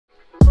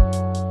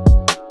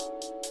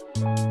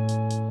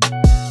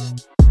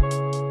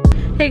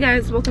Hey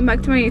guys, welcome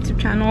back to my YouTube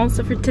channel.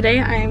 So for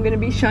today I am going to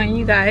be showing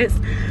you guys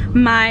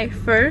my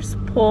first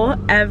pole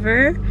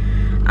ever.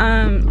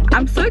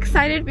 I'm so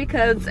excited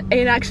because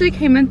it actually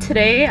came in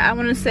today. I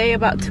want to say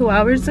about 2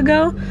 hours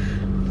ago,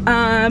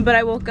 but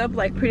I woke up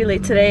like pretty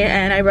late today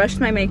and I rushed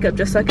my makeup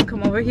just so I could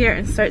come over here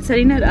and start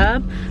setting it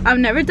up. I've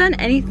never done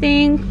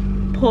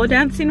anything pole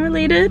dancing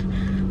related,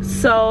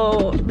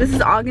 so this is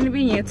all going to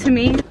be new to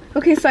me.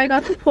 Okay, so I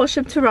got the pole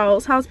shipped to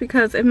Raul's house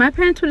because if my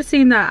parents would have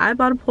seen that I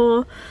bought a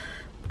pole,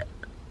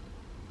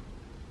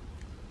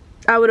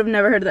 I would have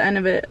never heard the end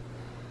of it.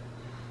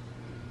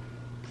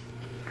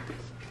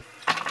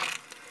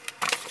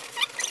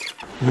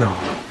 No.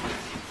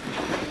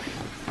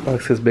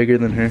 Alex is bigger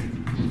than her.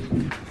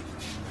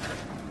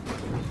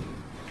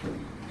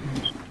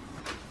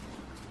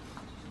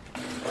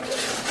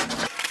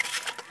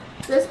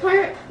 This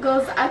part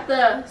goes at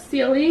the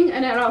ceiling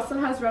and it also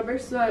has rubber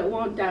so it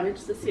won't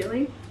damage the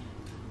ceiling.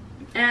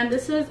 And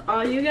this is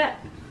all you get.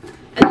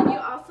 And then you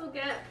also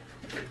get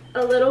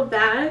a little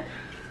bag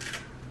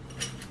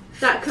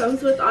that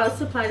comes with all the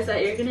supplies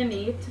that you're gonna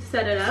need to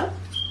set it up.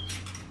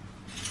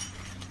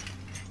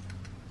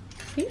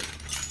 Okay.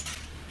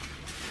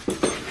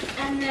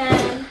 And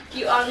then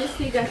you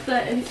obviously get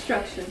the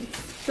instructions.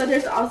 So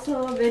there's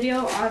also a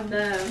video on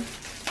the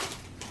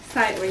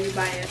site where you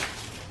buy it.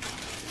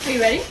 Are you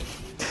ready?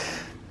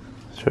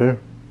 Sure.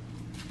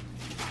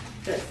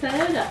 Let's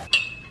set it up.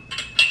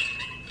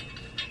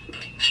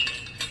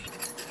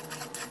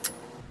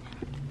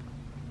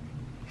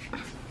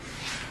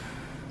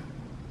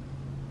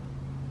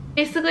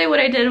 Basically what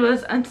I did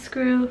was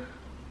unscrew,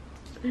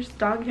 there's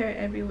dog hair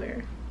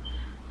everywhere,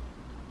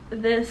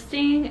 this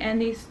thing and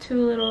these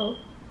two little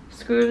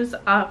screws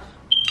off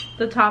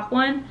the top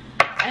one,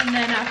 and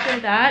then after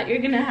that you're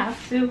gonna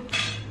have to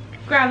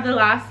grab the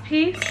last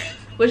piece,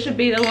 which would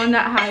be the one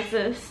that has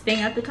this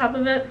thing at the top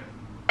of it,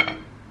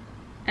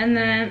 and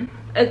then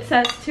it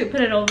says to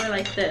put it over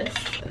like this.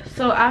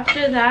 So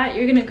after that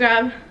you're gonna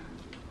grab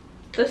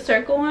the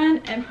circle one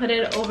and put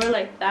it over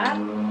like that.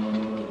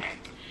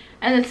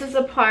 And this is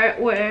the part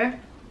where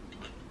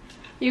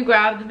you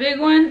grab the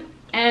big one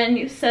and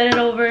you set it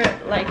over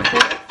like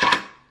this.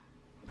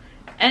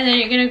 And then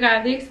you're gonna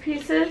grab these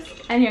pieces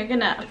and you're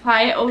gonna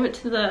apply it over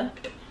to the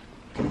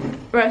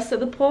rest of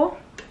the pole.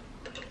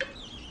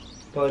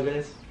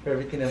 Apologize for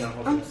everything and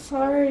I'm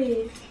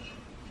sorry.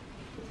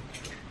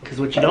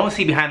 Because what you don't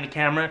see behind the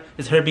camera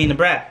is her being a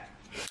brat.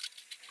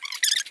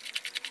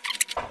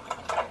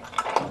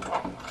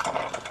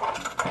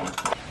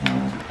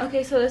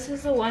 Okay, so this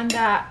is the one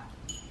that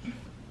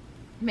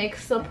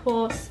makes the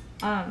pole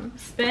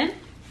spin,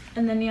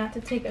 and then you have to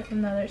take it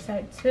from the other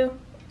side too.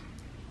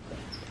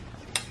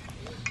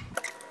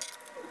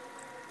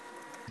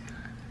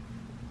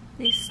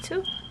 These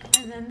two,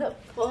 and then the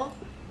pole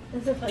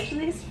is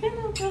officially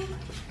spinnable.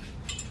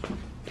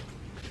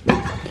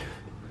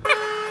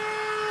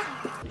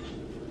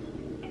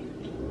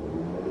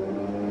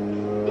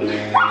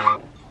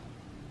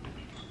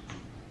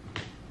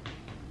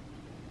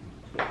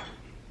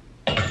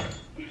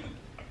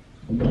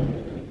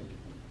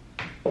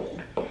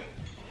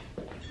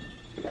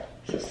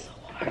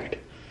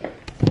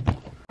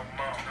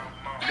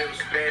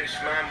 Spanish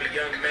mama,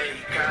 young man,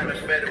 he kinda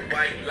fed a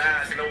white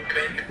lies, no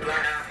Benny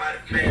blind, how to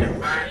fed a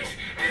rise.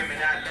 Damn it,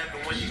 I love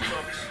it when she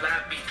talking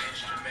sloppy.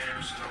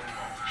 Instrumentals no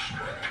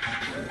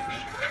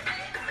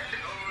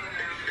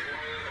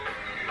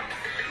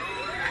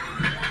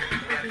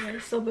more.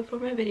 So before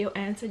my video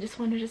ends, I just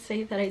wanted to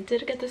say that I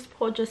did get this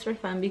pole just for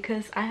fun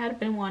because I had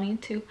been wanting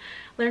to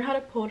learn how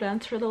to pole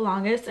dance for the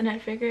longest, and I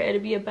figured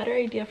it'd be a better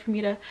idea for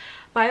me to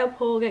buy a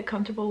pole, get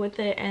comfortable with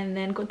it, and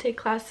then go take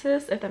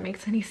classes, if that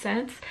makes any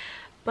sense.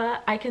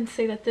 But I can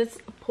say that this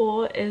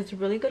pole is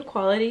really good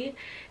quality.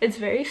 It's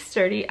very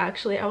sturdy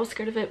actually. I was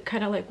scared of it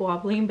kind of like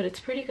wobbling, but it's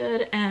pretty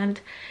good, and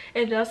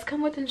it does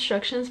come with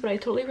instructions, but I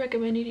totally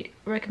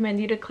recommend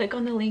you to click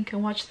on the link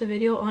and watch the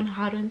video on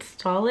how to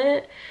install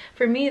it.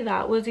 For me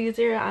that was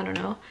easier, I don't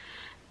know.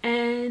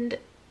 And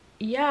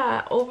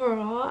yeah,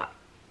 overall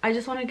I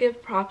just want to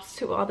give props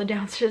to all the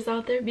dancers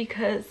out there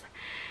because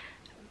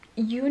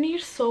you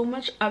need so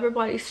much upper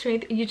body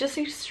strength. You just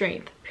need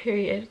strength,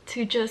 period,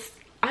 to just,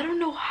 I don't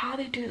know how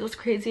they do those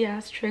crazy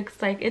ass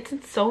tricks. Like, it's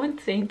so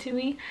insane to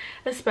me,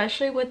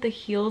 especially with the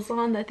heels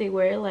on that they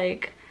wear.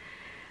 Like,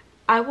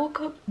 I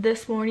woke up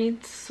this morning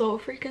so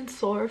freaking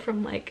sore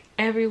from like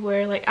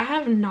everywhere. Like, I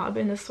have not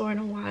been this sore in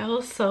a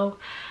while, so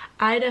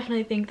I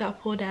definitely think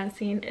that pole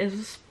dancing is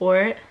a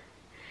sport,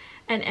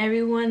 and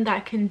everyone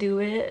that can do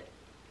it,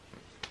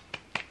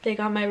 they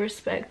got my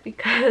respect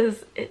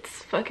because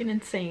it's fucking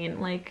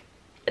insane. Like,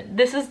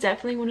 this is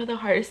definitely one of the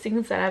hardest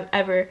things that I've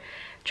ever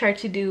tried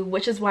to do,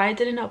 which is why I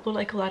didn't upload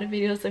like a lot of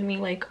videos of me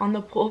like on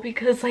the pole,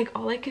 because like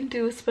all I can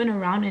do is spin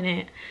around in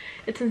it.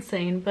 It's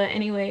insane. But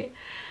anyway,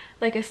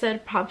 like I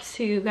said, props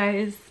to you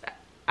guys.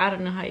 I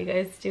don't know how you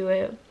guys do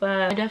it,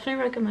 but I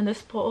definitely recommend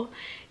this pole,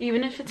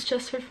 even if it's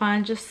just for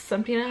fun, just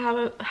something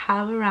to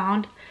have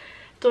around.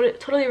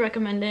 Totally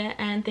recommend it.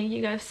 And thank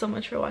you guys so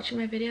much for watching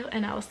my video,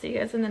 and I will see you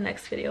guys in the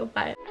next video.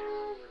 Bye.